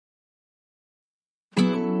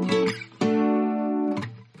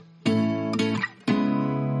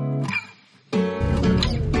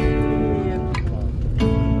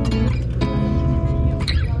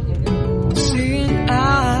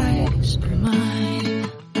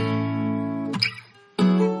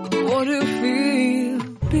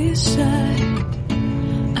decide.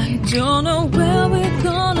 I don't know where we're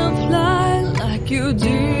gonna fly like you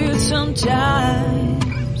did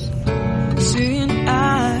sometimes. Seeing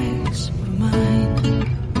eyes of mine.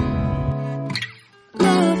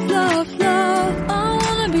 Love, love, love, I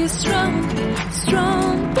wanna be strong,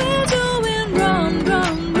 strong. We're doing wrong,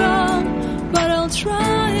 wrong, wrong, but I'll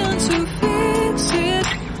try to fix it.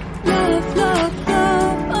 Love, love,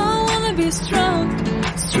 love, I wanna be strong,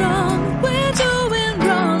 strong. We're doing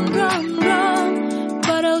wrong, wrong, wrong,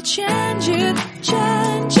 but I'll change it,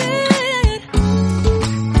 change it.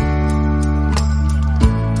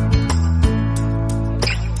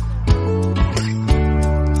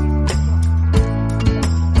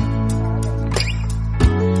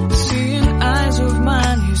 Seeing eyes of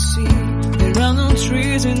mine, you see, there are no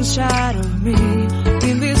trees inside of me.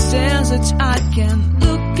 In this desert I can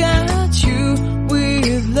look at you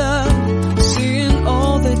with love. Seeing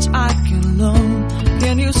all that I can learn.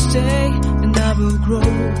 Can you stay and I will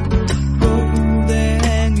grow? Grow the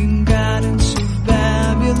hanging gardens of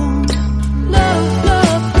Babylon. Love,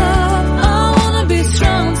 love, love, I wanna be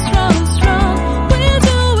strong, strong, strong. We're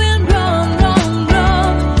doing wrong, wrong,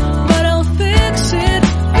 wrong, but I'll fix it,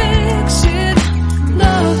 fix it.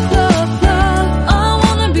 Love, love, love, I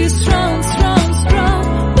wanna be strong, strong, strong.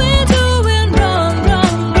 We're doing wrong,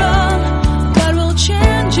 wrong, wrong, but we'll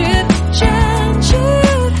change it, change it.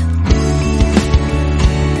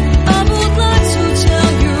 I would like to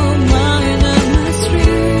tell you my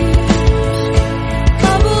mysteries. I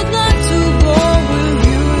would like to go with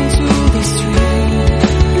you to the street.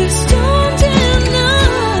 Please don't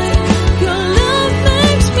deny your love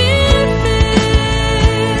makes me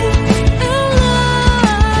feel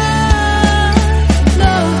alive.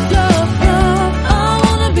 Love, love, love, I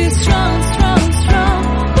wanna be strong, strong, strong.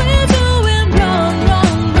 We're doing wrong,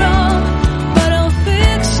 wrong, wrong, but I'll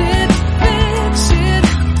fix it, fix it.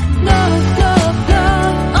 Love, love,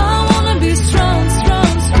 love, I wanna be strong,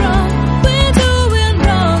 strong, strong. We're doing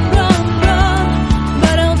wrong, wrong, wrong,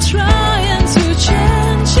 but I'll try to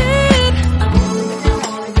change it. I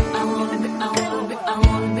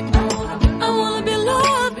wanna be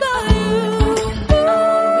loved by you.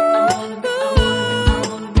 Loved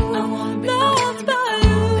by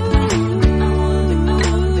you.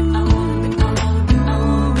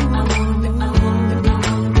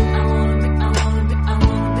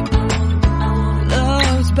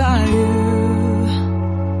 Loved by you.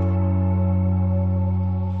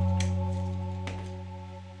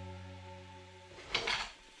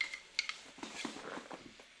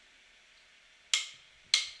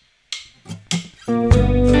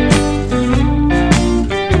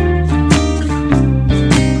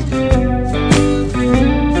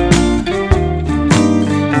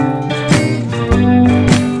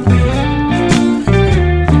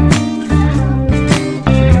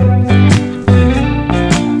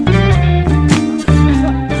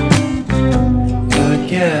 I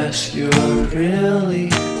guess you're really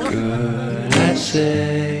good at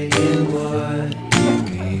saying what you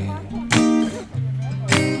mean.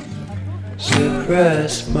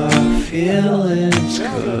 Suppress my feelings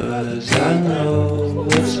 'cause I know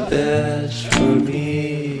what's best for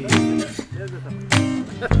me.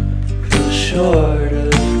 Feel short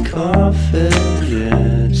of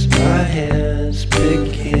confidence, my hands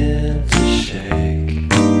begin to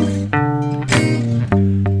shake.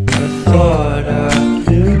 I thought I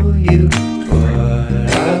knew you, but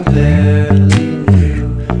I barely knew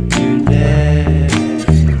your name.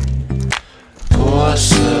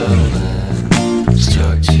 Porcelain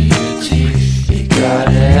stuck to your teeth, you got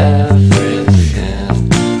everything,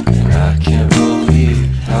 and I can't believe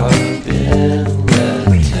how I've been let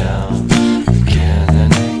down again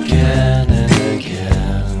and again and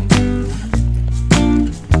again.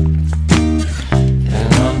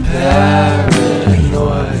 And I'm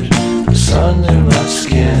paranoid, it's under my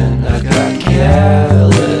skin. I got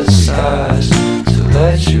careless eyes to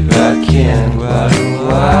let you back in, but